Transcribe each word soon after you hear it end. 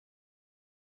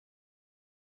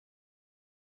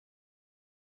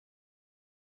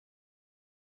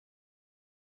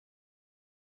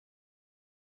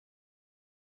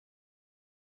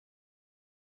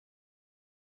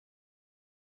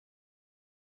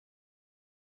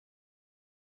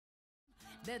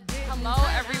Hello,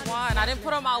 everyone. I didn't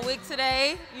put on my wig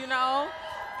today, you know.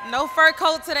 No fur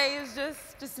coat today. It's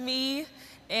just me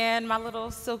and my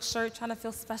little silk shirt, trying to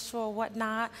feel special or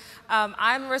whatnot.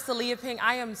 I'm Maurisa Ping.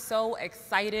 I am so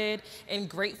excited and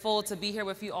grateful to be here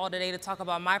with you all today to talk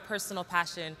about my personal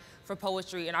passion for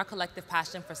poetry and our collective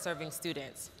passion for serving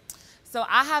students. So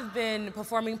I have been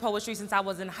performing poetry since I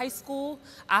was in high school.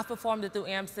 I've performed it through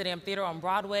Amsterdam Theater on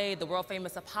Broadway, the world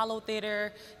famous Apollo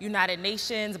Theater, United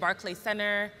Nations, Barclays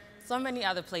Center, so many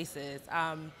other places.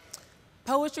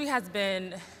 Poetry has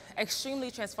been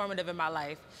extremely transformative in my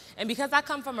life. And because I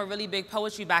come from a really big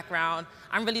poetry background,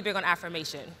 I'm really big on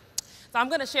affirmation. So I'm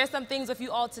gonna share some things with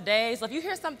you all today. So if you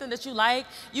hear something that you like,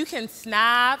 you can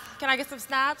snap. Can I get some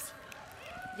snaps?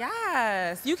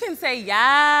 Yes, you can say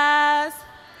yes.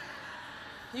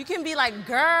 You can be like,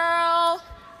 girl,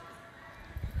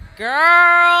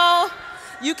 girl.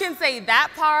 You can say that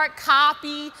part,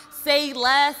 copy, say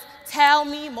less, tell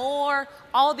me more.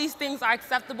 All these things are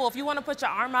acceptable. If you want to put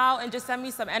your arm out and just send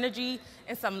me some energy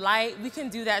and some light, we can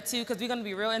do that too, because we're going to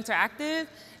be real interactive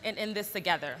and in this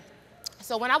together.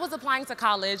 So when I was applying to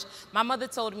college, my mother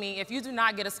told me, if you do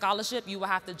not get a scholarship, you will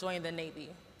have to join the Navy.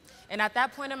 And at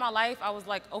that point in my life, I was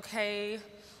like, okay,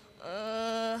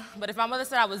 but if my mother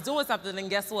said I was doing something, then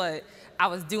guess what? I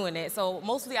was doing it. So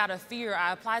mostly out of fear,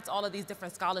 I applied to all of these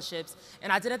different scholarships,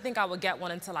 and I didn't think I would get one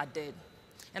until I did.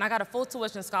 And I got a full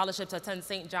tuition scholarship to attend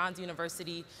St. John's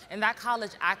University, and that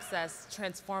college access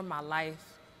transformed my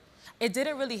life. It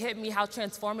didn't really hit me how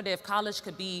transformative college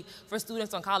could be for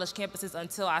students on college campuses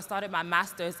until I started my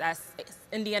master's at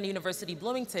Indiana University,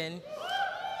 Bloomington.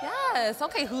 Yes,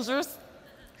 okay, Hoosiers.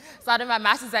 Started my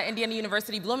master's at Indiana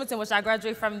University, Bloomington, which I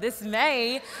graduate from this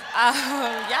May.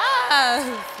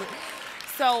 Yes.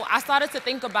 So I started to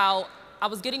think about, I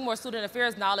was getting more student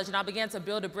affairs knowledge, and I began to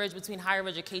build a bridge between higher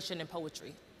education and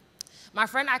poetry. My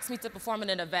friend asked me to perform in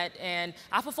an event, and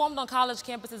I performed on college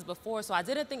campuses before, so I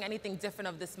didn't think anything different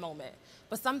of this moment.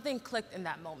 But something clicked in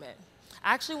that moment.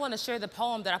 I actually want to share the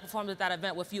poem that I performed at that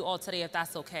event with you all today, if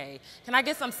that's okay. Can I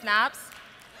get some snaps?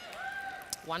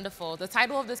 Wonderful. The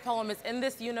title of this poem is In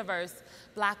This Universe,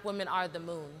 Black Women Are the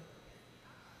Moon.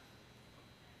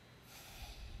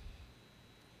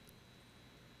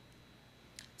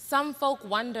 Some folk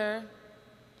wonder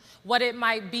what it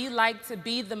might be like to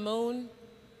be the moon.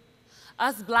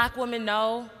 Us black women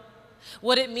know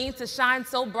what it means to shine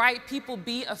so bright people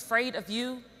be afraid of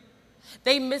you.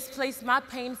 They misplace my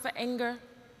pain for anger.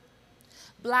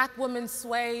 Black women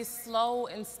sway slow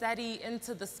and steady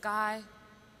into the sky,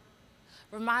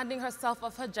 reminding herself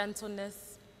of her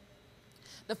gentleness.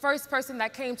 The first person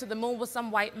that came to the moon was some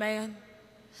white man.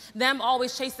 Them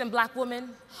always chasing black women,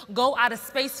 go out of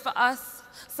space for us.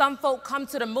 Some folk come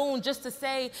to the moon just to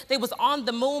say they was on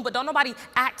the moon, but don't nobody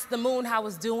ask the moon how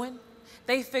it's doing.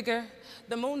 They figure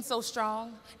the moon's so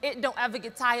strong, it don't ever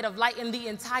get tired of lighting the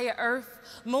entire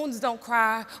earth. Moons don't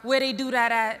cry, where they do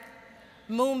that at?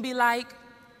 Moon be like,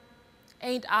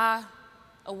 ain't I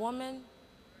a woman?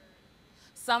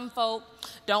 Some folk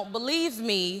don't believe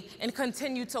me and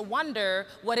continue to wonder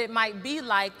what it might be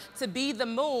like to be the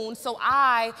moon. So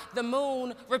I, the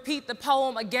moon, repeat the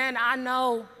poem again. I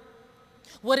know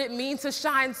what it means to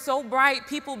shine so bright,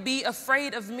 people be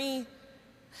afraid of me.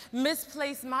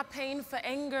 Misplace my pain for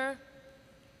anger.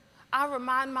 I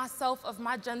remind myself of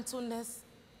my gentleness.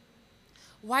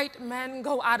 White men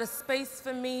go out of space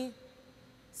for me.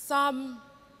 Some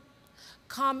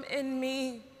come in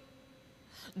me.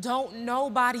 Don't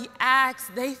nobody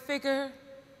ask, they figure.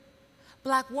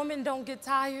 Black women don't get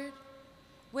tired.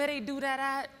 Where they do that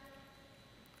at?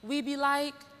 We be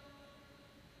like,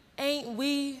 ain't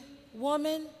we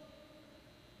woman?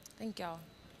 Thank y'all.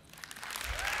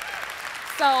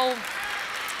 So,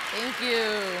 thank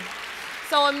you.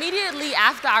 So immediately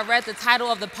after I read the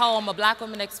title of the poem, A Black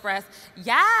Woman Express,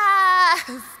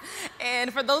 yes!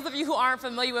 And for those of you who aren't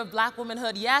familiar with black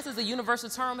womanhood, yes is a universal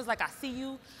term. It's like, I see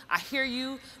you, I hear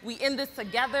you, we in this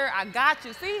together, I got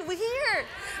you. See, we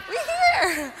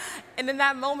here. And in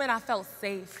that moment, I felt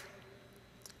safe.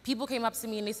 People came up to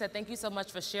me and they said, thank you so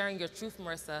much for sharing your truth,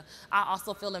 Maurisa. I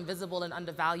also feel invisible and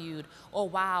undervalued. Oh,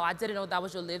 wow, I didn't know that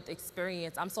was your lived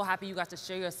experience. I'm so happy you got to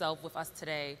share yourself with us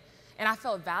today. And I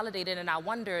felt validated, and I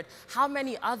wondered how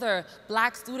many other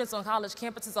black students on college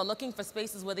campuses are looking for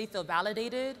spaces where they feel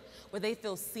validated, where they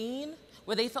feel seen,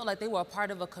 where they felt like they were a part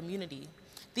of a community.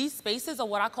 These spaces are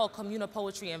what I call communal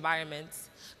poetry environments.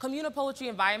 Communal poetry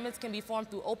environments can be formed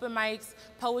through open mics,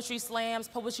 poetry slams,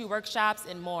 poetry workshops,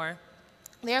 and more.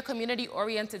 They are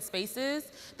community-oriented spaces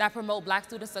that promote black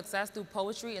student success through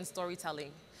poetry and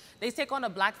storytelling. They take on a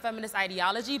Black feminist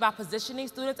ideology by positioning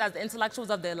students as the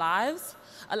intellectuals of their lives,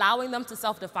 allowing them to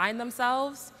self-define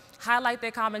themselves, highlight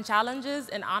their common challenges,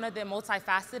 and honor their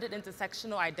multifaceted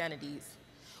intersectional identities.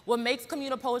 What makes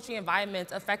communal poetry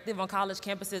environments effective on college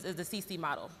campuses is the CECE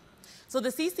model. So the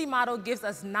CECE model gives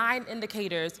us 9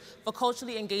 indicators for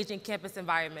culturally engaging campus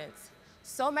environments.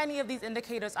 So many of these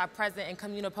indicators are present in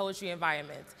communal poetry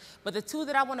environments, but the 2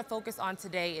 that I want to focus on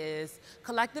today is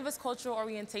collectivist cultural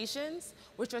orientations,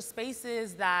 which are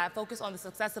spaces that focus on the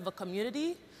success of a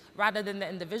community rather than the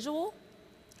individual,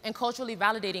 and culturally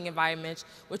validating environments,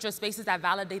 which are spaces that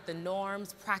validate the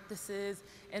norms, practices,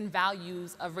 and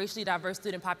values of racially diverse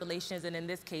student populations, and in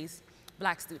this case,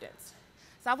 Black students.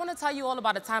 So I want to tell you all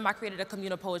about a time I created a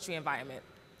communal poetry environment.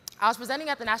 I was presenting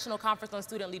at the National Conference on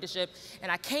Student Leadership,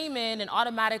 and I came in and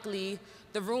automatically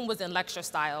the room was in lecture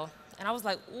style. And I was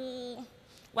like, ooh,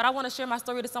 would I want to share my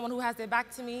story to someone who has their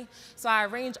back to me? So I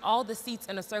arranged all the seats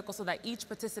in a circle so that each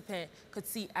participant could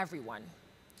see everyone.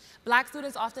 Black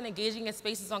students often engaging in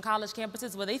spaces on college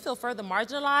campuses where they feel further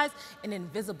marginalized and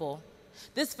invisible.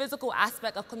 This physical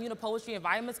aspect of communal poetry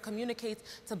environments communicates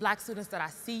to Black students that I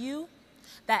see you,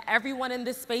 that everyone in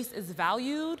this space is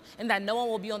valued, and that no one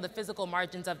will be on the physical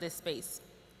margins of this space.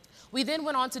 We then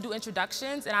went on to do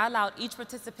introductions, and I allowed each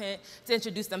participant to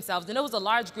introduce themselves. And it was a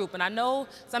large group, and I know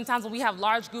sometimes when we have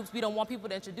large groups, we don't want people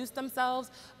to introduce themselves,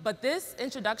 but this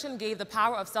introduction gave the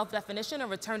power of self-definition and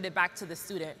returned it back to the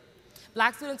student.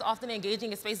 Black students often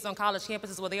engaging in spaces on college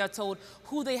campuses where they are told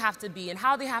who they have to be and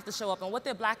how they have to show up and what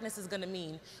their Blackness is going to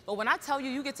mean. But when I tell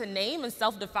you, you get to name and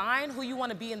self-define who you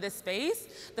want to be in this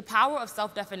space, the power of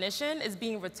self-definition is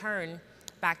being returned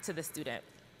back to the student.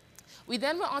 We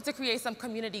then went on to create some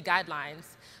community guidelines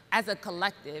as a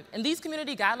collective. And these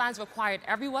community guidelines required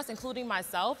every of us, including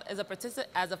myself, as a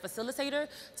facilitator,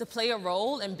 to play a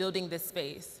role in building this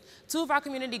space. 2 of our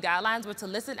community guidelines were to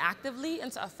listen actively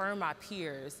and to affirm our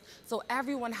peers. So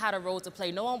everyone had a role to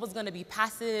play. No one was going to be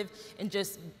passive and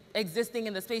just existing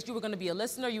in the space. You were going to be a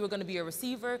listener, you were going to be a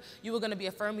receiver, you were going to be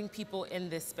affirming people in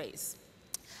this space.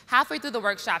 Halfway through the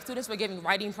workshop, students were giving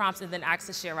writing prompts and then asked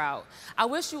to share out. I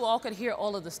wish you all could hear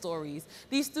all of the stories.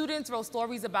 These students wrote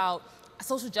stories about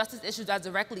social justice issues that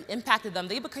directly impacted them.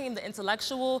 They became the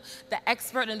intellectual, the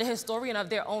expert, and the historian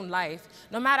of their own life.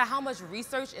 No matter how much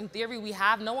research and theory we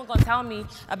have, no one's gonna tell me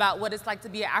about what it's like to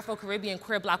be an Afro-Caribbean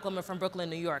queer Black woman from Brooklyn,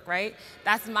 New York, right?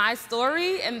 That's my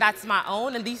story, and that's my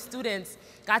own, and these students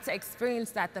got to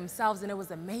experience that themselves, and it was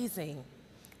amazing.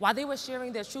 While they were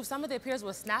sharing their truth, some of their peers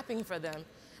were snapping for them.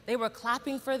 They were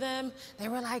clapping for them. They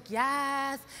were like,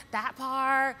 yes, that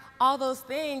part, all those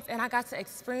things. And I got to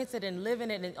experience it and live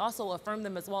in it and also affirm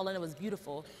them as well, and it was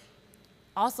beautiful.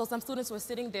 Also, some students were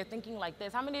sitting there thinking like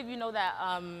this. How many of you know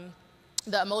that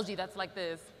the emoji that's like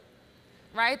this,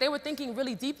 right? They were thinking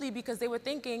really deeply because they were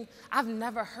thinking, I've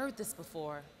never heard this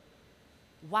before.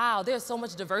 Wow, there's so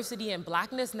much diversity and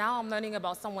Blackness. Now I'm learning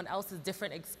about someone else's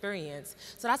different experience.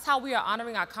 So that's how we are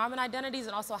honoring our common identities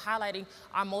and also highlighting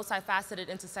our multifaceted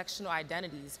intersectional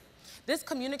identities. This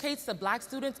communicates to Black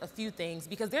students a few things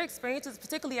because their experiences,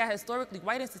 particularly at historically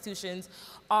white institutions,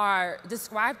 are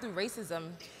described through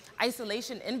racism,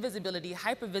 isolation, invisibility,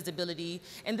 hypervisibility,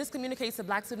 and this communicates to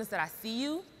Black students that I see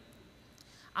you,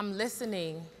 I'm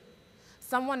listening,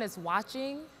 someone is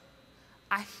watching,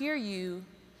 I hear you,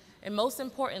 and most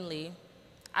importantly,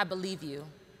 I believe you.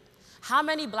 How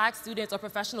many Black students or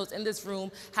professionals in this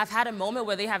room have had a moment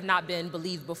where they have not been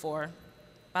believed before?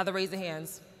 By the raise of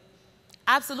hands.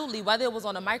 Absolutely, whether it was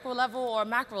on a micro level or a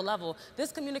macro level,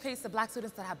 this communicates to Black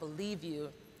students that I believe you.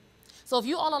 So if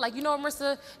you all are like, you know,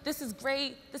 Maurisa, this is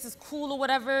great, this is cool or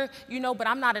whatever, you know, but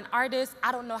I'm not an artist,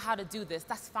 I don't know how to do this,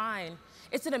 that's fine.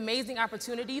 It's an amazing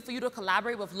opportunity for you to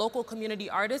collaborate with local community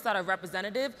artists that are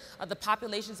representative of the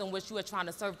populations in which you are trying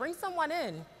to serve. Bring someone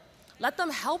in. Let them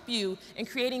help you in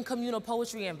creating communal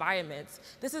poetry environments.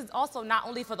 This is also not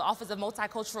only for the Office of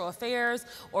Multicultural Affairs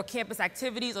or campus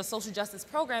activities or social justice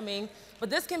programming, but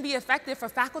this can be effective for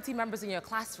faculty members in your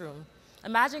classroom.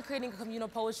 Imagine creating a communal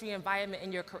poetry environment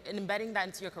and embedding that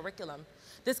into your curriculum.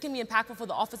 This can be impactful for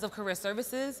the Office of Career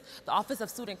Services, the Office of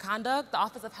Student Conduct, the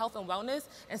Office of Health and Wellness,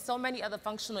 and so many other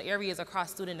functional areas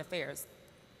across student affairs.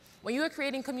 When you are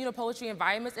creating communal poetry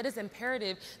environments, it is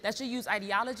imperative that you use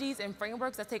ideologies and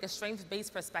frameworks that take a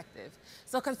strengths-based perspective.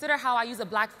 So consider how I use a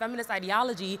Black feminist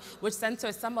ideology, which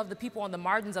centers some of the people on the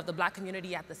margins of the Black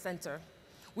community at the center.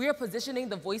 We are positioning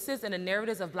the voices and the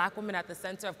narratives of Black women at the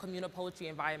center of communal poetry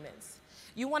environments.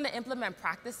 You want to implement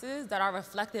practices that are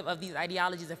reflective of these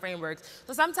ideologies and frameworks.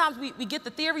 So sometimes we get the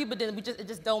theory, but then it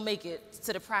just don't make it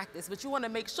to the practice. But you want to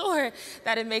make sure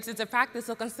that it makes it to practice.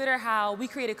 So consider how we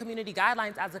created community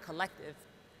guidelines as a collective.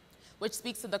 which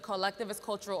speaks to the collectivist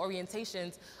cultural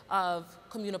orientations of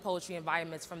communal poetry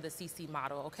environments from the CECE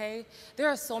model, okay? There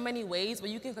are so many ways where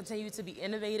you can continue to be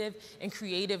innovative and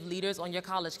creative leaders on your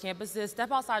college campuses.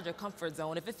 Step outside your comfort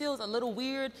zone. If it feels a little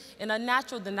weird and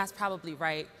unnatural, then that's probably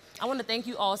right. I want to thank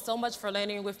you all so much for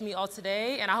learning with me all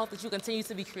today, and I hope that you continue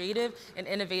to be creative and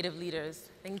innovative leaders.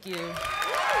 Thank you.